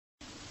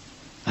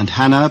And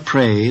Hannah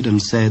prayed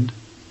and said,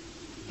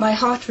 My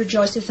heart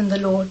rejoiceth in the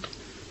Lord.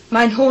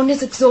 Mine horn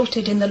is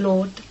exalted in the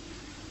Lord.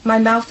 My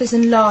mouth is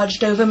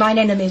enlarged over mine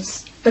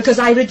enemies, because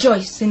I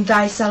rejoice in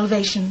thy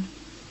salvation.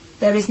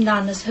 There is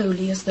none as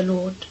holy as the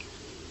Lord.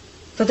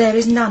 For there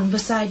is none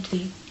beside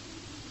thee,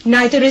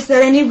 neither is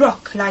there any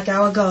rock like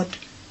our God.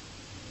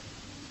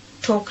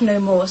 Talk no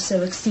more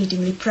so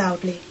exceedingly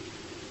proudly.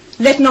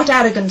 Let not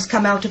arrogance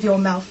come out of your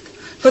mouth,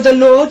 for the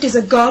Lord is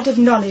a God of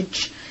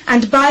knowledge,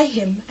 and by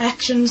him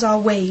actions are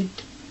weighed.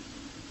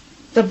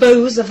 The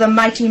bows of the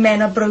mighty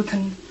men are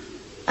broken,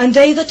 and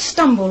they that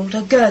stumbled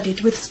are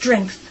girded with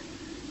strength.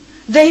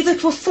 They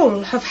that were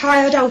full have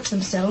hired out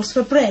themselves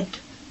for bread,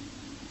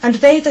 and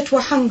they that were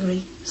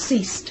hungry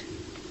ceased.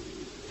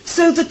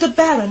 So that the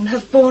barren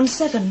have borne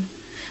 7,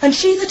 and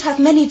she that hath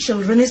many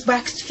children is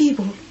waxed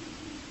feeble.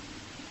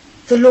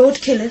 The Lord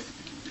killeth,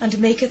 and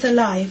maketh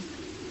alive.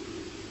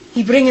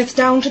 He bringeth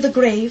down to the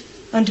grave,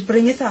 and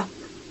bringeth up.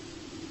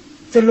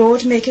 The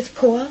Lord maketh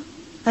poor,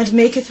 and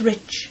maketh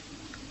rich.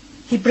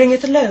 He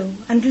bringeth low,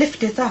 and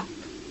lifteth up.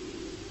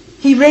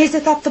 He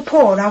raiseth up the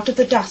poor out of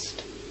the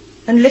dust,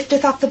 and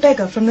lifteth up the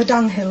beggar from the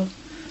dunghill,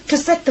 to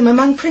set them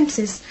among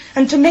princes,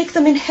 and to make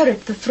them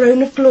inherit the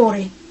throne of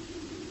glory.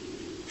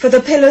 For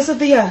the pillars of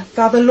the earth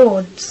are the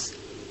Lord's,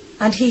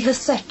 and he has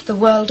set the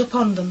world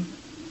upon them.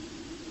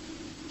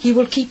 He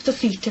will keep the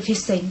feet of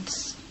his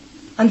saints,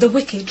 and the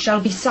wicked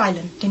shall be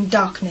silent in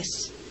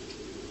darkness.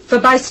 For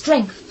by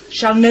strength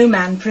shall no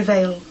man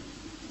prevail.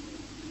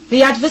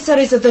 The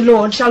adversaries of the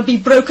Lord shall be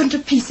broken to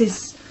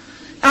pieces.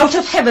 Out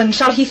of heaven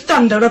shall he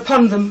thunder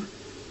upon them.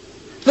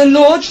 The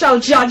Lord shall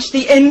judge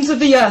the ends of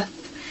the earth,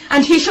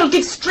 and he shall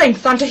give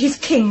strength unto his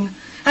king,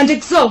 and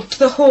exalt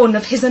the horn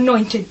of his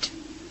anointed.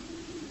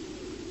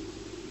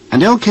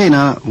 And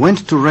Elkanah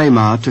went to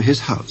Ramah to his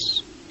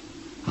house,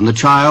 and the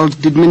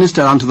child did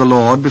minister unto the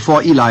Lord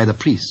before Eli the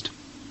priest.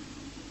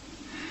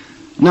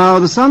 Now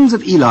the sons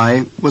of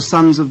Eli were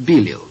sons of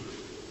Belial.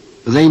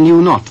 They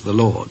knew not the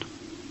Lord.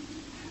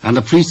 And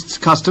the priest's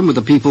custom with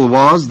the people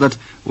was that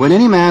when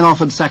any man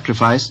offered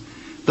sacrifice,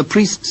 the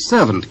priest's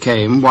servant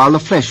came while the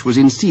flesh was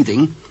in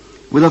seething,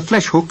 with a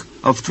flesh hook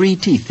of 3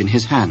 teeth in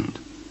his hand.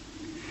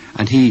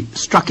 And he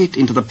struck it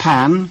into the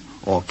pan,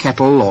 or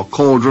kettle, or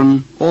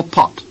cauldron, or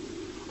pot.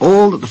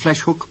 All that the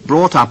flesh hook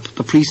brought up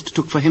the priest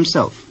took for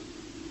himself.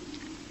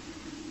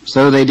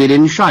 So they did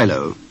in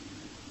Shiloh,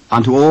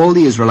 unto all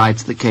the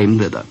Israelites that came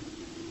thither.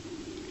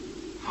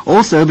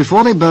 Also,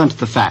 before they burnt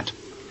the fat,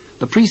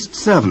 the priest's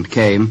servant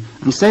came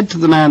and said to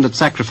the man that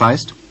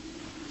sacrificed,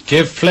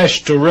 Give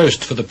flesh to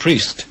roast for the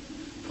priest,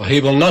 for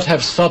he will not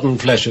have sodden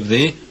flesh of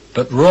thee,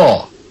 but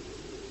raw.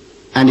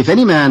 And if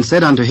any man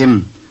said unto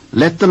him,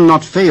 Let them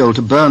not fail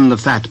to burn the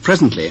fat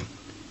presently,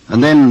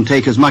 and then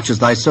take as much as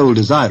thy soul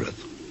desireth,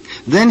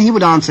 then he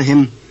would answer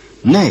him,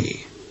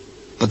 Nay,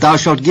 but thou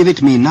shalt give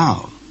it me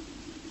now,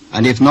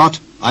 and if not,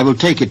 I will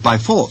take it by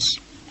force.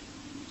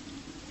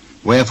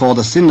 Wherefore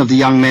the sin of the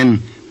young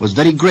men was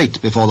very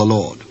great before the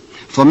Lord,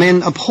 for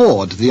men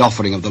abhorred the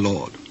offering of the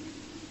Lord.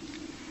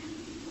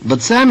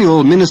 But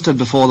Samuel ministered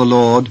before the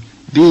Lord,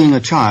 being a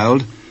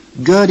child,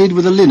 girded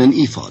with a linen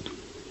ephod.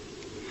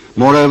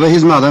 Moreover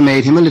his mother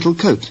made him a little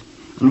coat,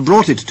 and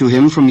brought it to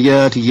him from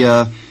year to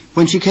year,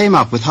 when she came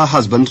up with her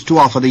husband to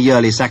offer the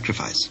yearly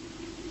sacrifice.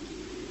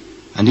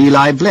 And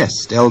Eli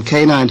blessed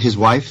Elkanah and his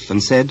wife,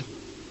 and said,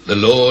 The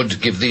Lord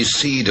give thee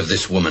seed of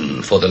this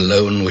woman for the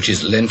loan which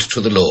is lent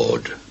to the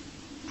Lord.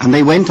 And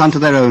they went unto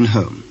their own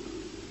home.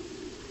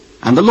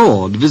 And the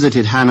Lord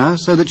visited Hannah,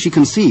 so that she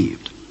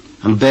conceived,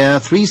 and bare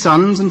 3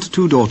 sons and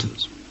 2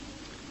 daughters.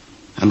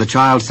 And the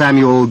child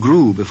Samuel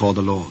grew before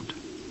the Lord.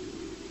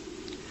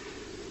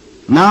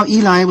 Now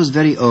Eli was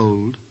very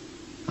old,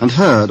 and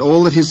heard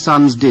all that his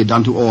sons did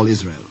unto all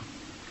Israel,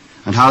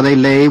 and how they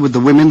lay with the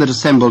women that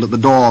assembled at the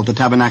door of the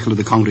tabernacle of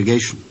the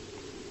congregation.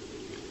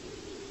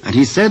 And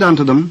he said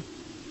unto them,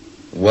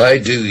 Why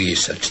do ye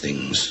such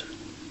things?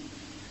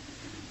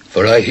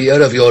 For I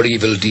hear of your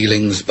evil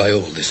dealings by all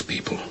this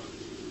people.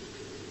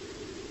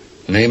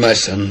 Nay, my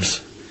sons,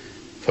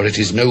 for it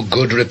is no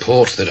good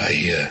report that I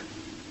hear.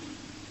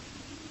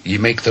 Ye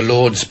make the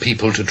Lord's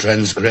people to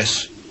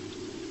transgress.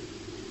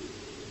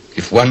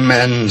 If one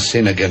man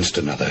sin against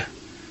another,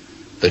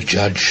 the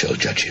judge shall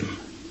judge him.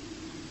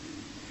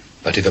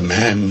 But if a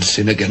man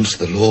sin against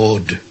the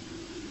Lord,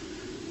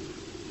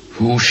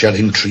 who shall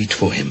entreat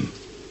for him?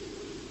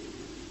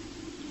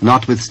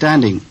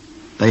 Notwithstanding,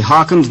 they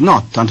hearkened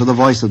not unto the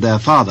voice of their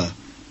father,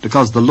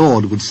 because the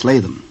Lord would slay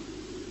them.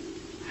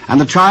 And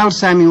the child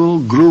Samuel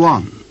grew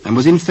on, and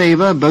was in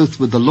favor both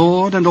with the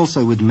Lord and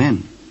also with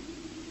men.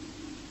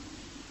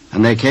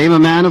 And there came a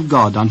man of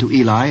God unto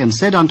Eli, and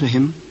said unto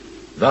him,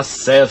 Thus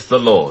saith the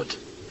Lord,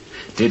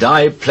 Did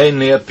I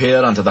plainly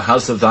appear unto the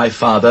house of thy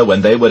father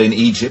when they were in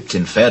Egypt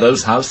in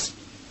Pharaoh's house?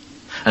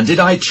 And did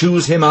I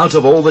choose him out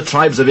of all the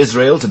tribes of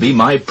Israel to be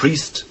my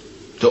priest,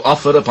 to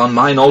offer upon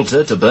mine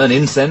altar, to burn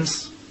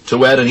incense, to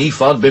wear an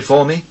ephod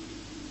before me?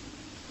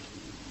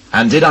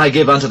 And did I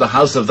give unto the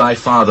house of thy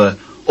father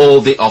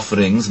all the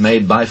offerings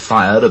made by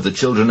fire of the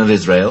children of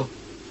Israel?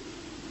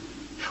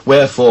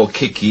 Wherefore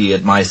kick ye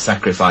at my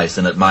sacrifice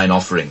and at mine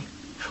offering,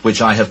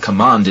 which I have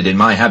commanded in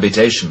my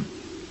habitation?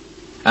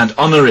 And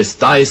honourest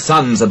thy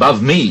sons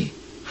above me,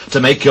 to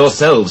make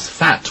yourselves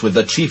fat with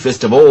the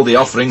chiefest of all the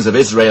offerings of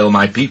Israel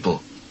my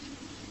people?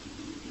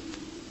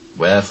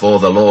 Wherefore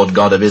the Lord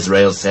God of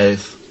Israel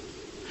saith,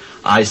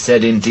 I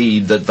said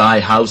indeed that thy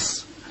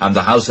house and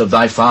the house of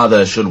thy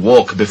father should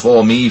walk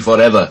before me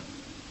forever.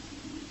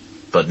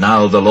 But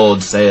now the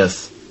Lord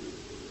saith,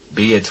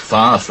 Be it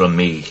far from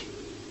me.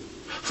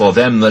 For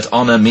them that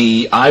honour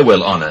me I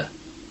will honour,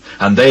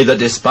 and they that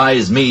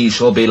despise me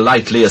shall be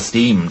lightly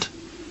esteemed.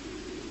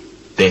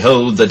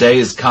 Behold, the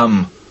days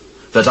come,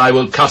 that I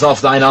will cut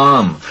off thine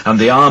arm, and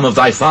the arm of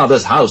thy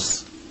father's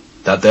house,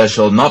 that there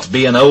shall not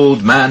be an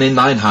old man in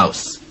thine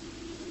house.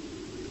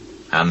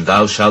 And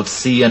thou shalt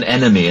see an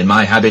enemy in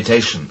my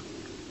habitation,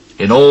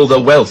 in all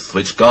the wealth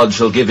which God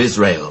shall give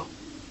Israel.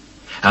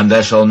 And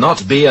there shall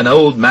not be an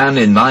old man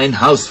in thine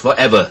house for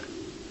ever.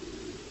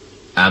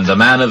 And the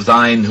man of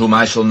thine whom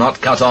I shall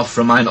not cut off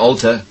from mine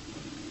altar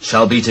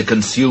shall be to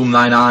consume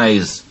thine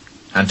eyes,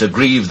 and to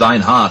grieve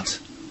thine heart,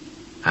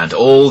 and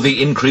all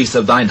the increase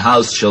of thine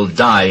house shall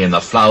die in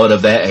the flower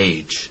of their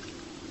age.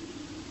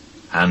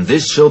 And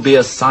this shall be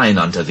a sign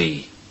unto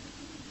thee,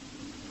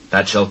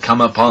 that shall come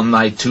upon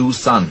thy 2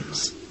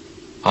 sons,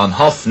 on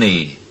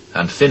Hophni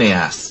and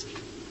Phinehas.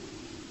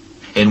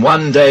 In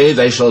one day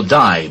they shall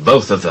die,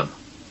 both of them.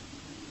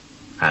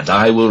 And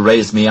I will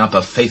raise me up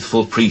a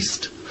faithful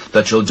priest,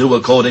 that shall do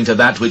according to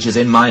that which is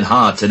in mine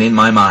heart and in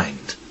my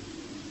mind.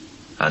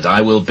 And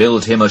I will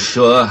build him a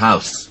sure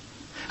house,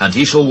 and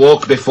he shall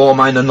walk before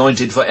mine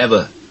anointed for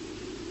ever.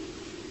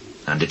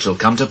 And it shall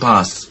come to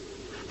pass,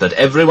 that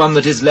every one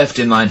that is left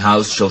in mine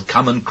house shall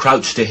come and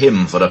crouch to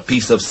him for a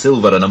piece of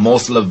silver and a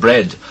morsel of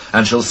bread,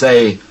 and shall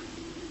say,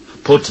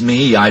 Put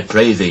me, I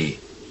pray thee,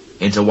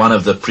 into one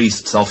of the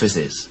priest's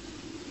offices,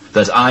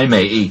 that I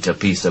may eat a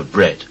piece of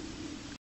bread.